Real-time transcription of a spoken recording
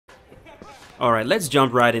Alright, let's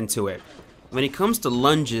jump right into it. When it comes to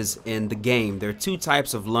lunges in the game, there are two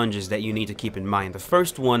types of lunges that you need to keep in mind. The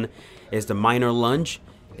first one is the minor lunge,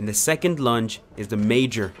 and the second lunge is the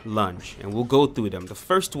major lunge. And we'll go through them. The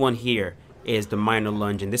first one here is the minor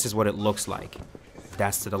lunge, and this is what it looks like.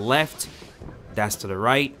 That's to the left, that's to the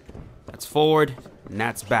right, that's forward, and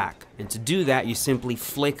that's back. And to do that, you simply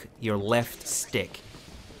flick your left stick.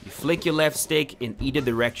 You flick your left stick in either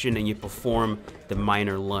direction and you perform the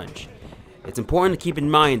minor lunge. It's important to keep in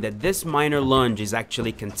mind that this minor lunge is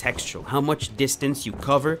actually contextual. How much distance you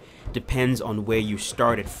cover depends on where you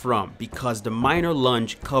started from, because the minor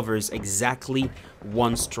lunge covers exactly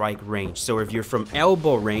one strike range. So if you're from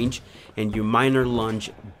elbow range and you minor lunge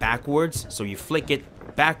backwards, so you flick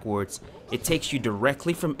it backwards, it takes you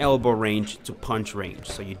directly from elbow range to punch range.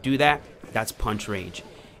 So you do that, that's punch range.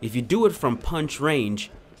 If you do it from punch range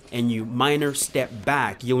and you minor step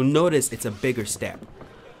back, you'll notice it's a bigger step.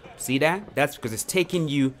 See that? That's because it's taking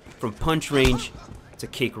you from punch range to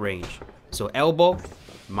kick range. So elbow,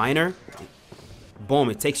 minor,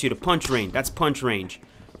 boom, it takes you to punch range. That's punch range.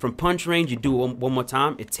 From punch range, you do it one more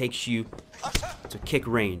time, it takes you to kick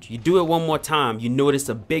range. You do it one more time, you notice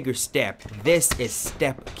a bigger step. This is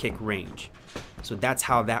step kick range. So that's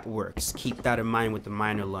how that works. Keep that in mind with the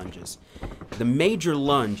minor lunges. The major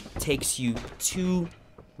lunge takes you to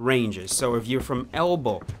ranges. So if you're from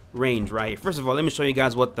elbow range, right? First of all, let me show you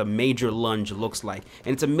guys what the major lunge looks like.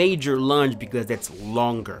 And it's a major lunge because that's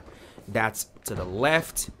longer. That's to the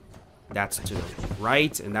left, that's to the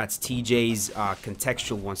right, and that's TJ's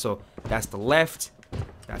contextual one. So that's the left,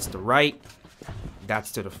 that's the right,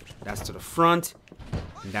 that's to the front,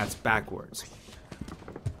 and that's backwards.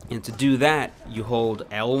 And to do that, you hold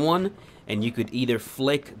L1, and you could either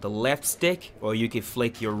flick the left stick or you could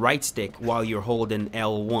flick your right stick while you're holding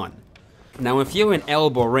L1. Now if you're in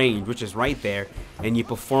elbow range, which is right there, and you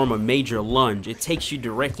perform a major lunge, it takes you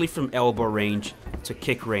directly from elbow range to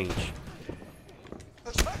kick range.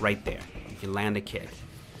 Right there. You can land a kick.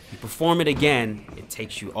 You perform it again, it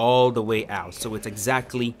takes you all the way out. So it's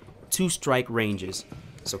exactly 2 strike ranges.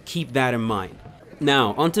 So keep that in mind.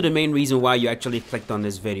 Now, onto the main reason why you actually clicked on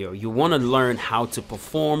this video. You want to learn how to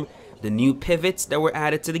perform the new pivots that were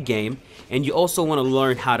added to the game, and you also want to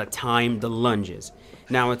learn how to time the lunges.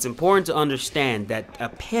 Now, it's important to understand that a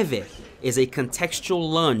pivot is a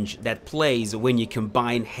contextual lunge that plays when you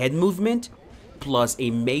combine head movement plus a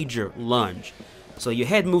major lunge. So your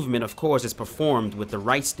head movement, of course, is performed with the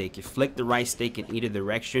right stick. You flick the right stick in either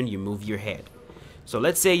direction, you move your head. So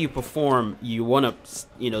let's say you want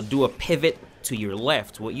to, do a pivot to your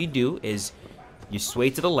left. What you do is you sway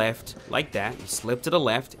to the left like that, you slip to the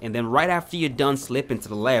left, and then right after you're done slipping to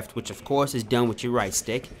the left, which of course is done with your right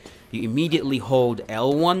stick, you immediately hold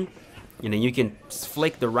L1, and then you can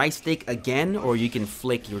flick the right stick again, or you can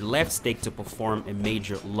flick your left stick to perform a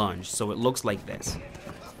major lunge. So it looks like this,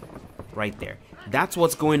 right there. That's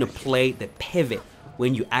what's going to play the pivot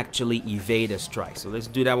when you actually evade a strike. So let's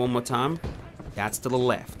do that one more time. That's to the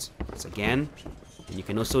left. So again, and you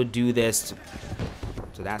can also do this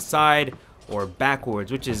to that side, or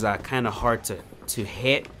backwards, which is kind of hard to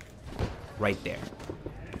hit right there.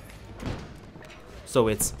 So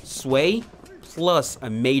it's sway plus a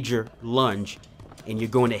major lunge, and you're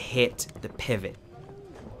going to hit the pivot.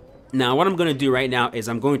 Now what I'm going to do right now is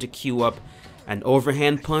I'm going to cue up an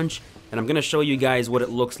overhand punch, and I'm going to show you guys what it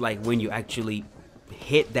looks like when you actually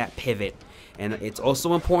hit that pivot. And it's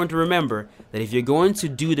also important to remember that if you're going to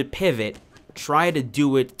do the pivot, try to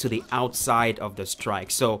do it to the outside of the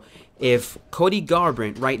strike. So if Cody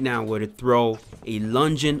Garbrandt right now were to throw a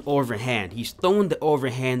lunging overhand, he's throwing the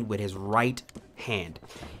overhand with his right hand.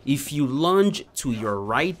 If you lunge to your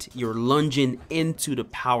right, you're lunging into the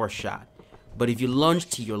power shot. But if you lunge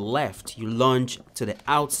to your left, you lunge to the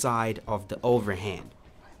outside of the overhand.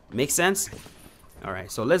 Make sense? All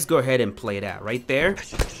right, so let's go ahead and play that right there.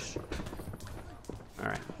 All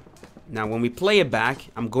right. Now when we play it back,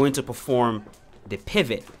 I'm going to perform the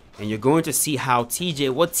pivot, and you're going to see how TJ,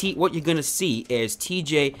 what you're going to see is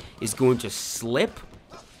TJ is going to slip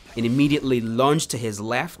and immediately lunge to his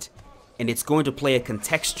left, and it's going to play a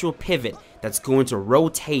contextual pivot that's going to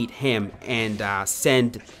rotate him and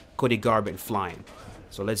send Cody Garbrandt flying.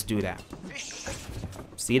 So let's do that.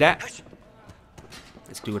 See that?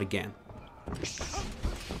 Let's do it again.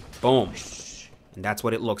 Boom. And that's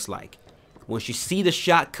what it looks like. Once you see the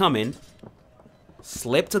shot coming,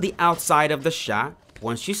 slip to the outside of the shot.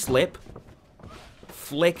 Once you slip,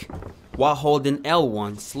 flick while holding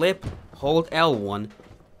L1. Slip, hold L1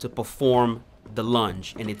 to perform the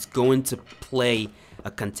lunge. And it's going to play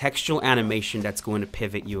a contextual animation that's going to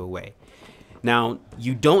pivot you away. Now,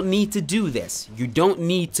 you don't need to do this. You don't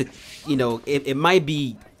need to, you know, it might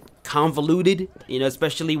be convoluted, you know,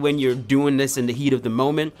 especially when you're doing this in the heat of the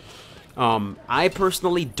moment. I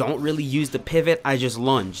personally don't really use the pivot. I just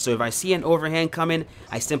lunge. So if I see an overhand coming,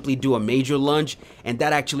 I simply do a major lunge, and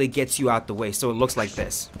that actually gets you out the way. So it looks like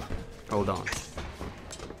this. Hold on.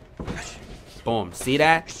 Boom. See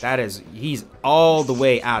that? That is, he's all the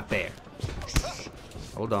way out there.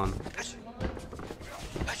 Hold on.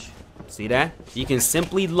 See that? You can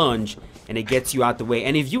simply lunge, and it gets you out the way.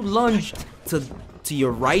 And if you lunge to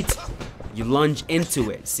your right, you lunge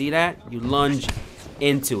into it. See that? You lunge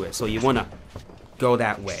into it. So you want to go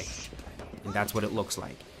that way, and that's what it looks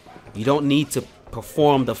like. You don't need to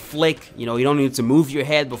perform the flick. You know, you don't need to move your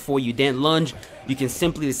head before you then lunge. You can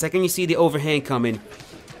simply, the second you see the overhand coming,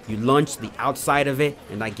 you lunge to the outside of it,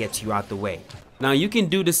 and that gets you out the way. Now, you can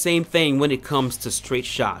do the same thing when it comes to straight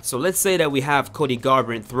shots. So let's say that we have Cody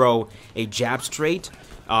Garbrandt throw a jab straight.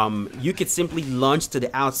 You could simply lunge to the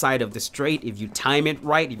outside of the straight if you time it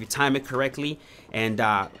right, if you time it correctly. And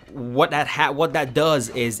what that does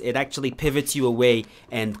is it actually pivots you away,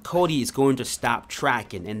 and Cody is going to stop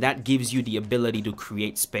tracking, and that gives you the ability to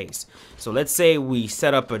create space. So let's say we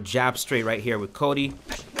set up a jab straight right here with Cody,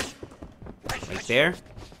 right there,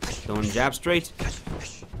 throwing jab straight.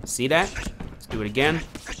 See that? Let's do it again.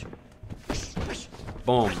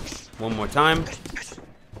 Boom. One more time.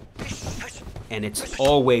 And it's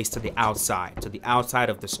always to the outside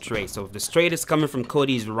of the straight. So if the straight is coming from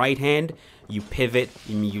Cody's right hand, you pivot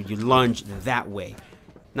and you lunge that way.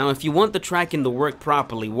 Now, if you want the tracking to work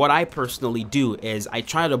properly, what I personally do is I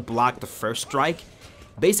try to block the first strike.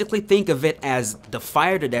 Basically, think of it as the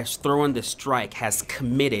fighter that's throwing the strike has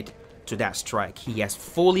committed to that strike. He has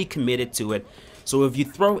fully committed to it. So if you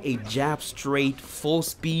throw a jab straight, full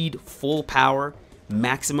speed, full power,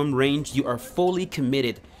 maximum range, you are fully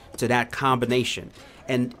committed to that combination.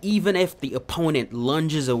 And even if the opponent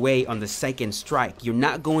lunges away on the second strike, you're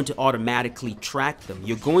not going to automatically track them.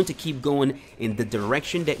 You're going to keep going in the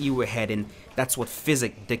direction that you were heading. That's what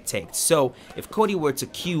physics dictates. So if Cody were to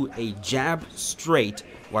cue a jab straight,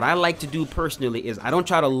 what I like to do personally is I don't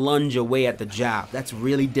try to lunge away at the jab. That's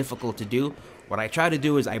really difficult to do. What I try to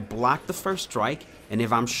do is I block the first strike, and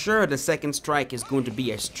if I'm sure the second strike is going to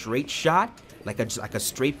be a straight shot, like a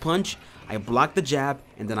straight punch, I block the jab,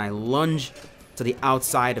 and then I lunge to the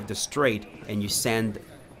outside of the straight, and you send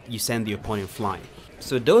the opponent flying.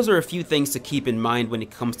 So those are a few things to keep in mind when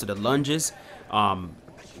it comes to the lunges.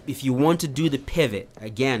 If you want to do the pivot,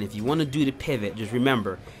 again, if you want to do the pivot, just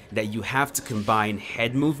remember that you have to combine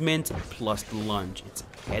head movement plus the lunge. It's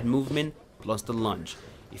head movement plus the lunge.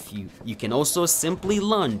 If you can also simply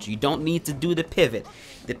lunge. You don't need to do the pivot.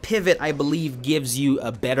 The pivot, I believe, gives you a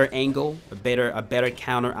better angle, a better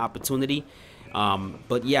counter opportunity.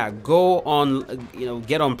 But yeah, go on,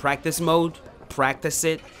 get on practice mode, practice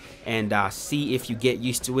it, and see if you get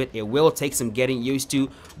used to it. It will take some getting used to,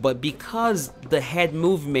 but because the head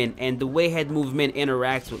movement and the way head movement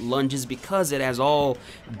interacts with lunges, because it has all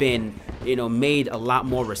been, made a lot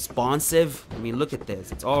more responsive. I mean, look at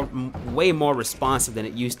this. It's all way more responsive than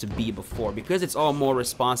it used to be before. Because it's all more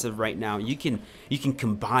responsive right now, you can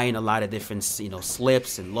combine a lot of different,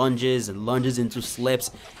 slips and lunges into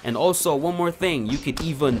slips. And also, one more thing, you could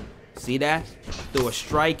even, see that? Do a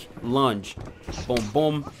strike, lunge, boom,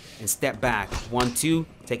 boom, and step back. 1, 2,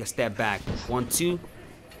 take a step back. 1, 2.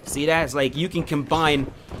 See that? It's like you can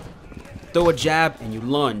combine, throw a jab and you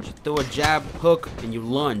lunge, throw a jab, hook, and you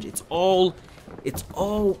lunge. It's all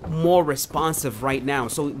more responsive right now.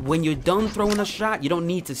 So when you're done throwing a shot, you don't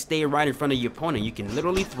need to stay right in front of your opponent. You can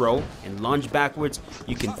literally throw and lunge backwards.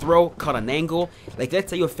 You can throw, cut an angle. Like,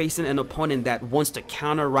 let's say you're facing an opponent that wants to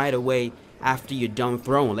counter right away after you're done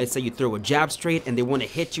throwing. Let's say you throw a jab straight and they want to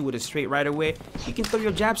hit you with a straight right away. You can throw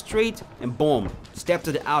your jab straight and boom, step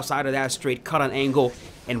to the outside of that straight, cut an angle,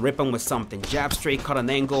 and rip them with something. Jab straight, cut an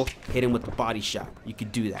angle, hit him with the body shot. You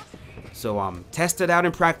could do that. So test it out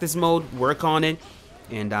in practice mode, work on it,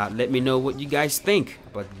 and let me know what you guys think.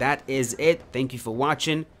 But that is it. Thank you for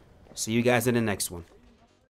watching. See you guys in the next one.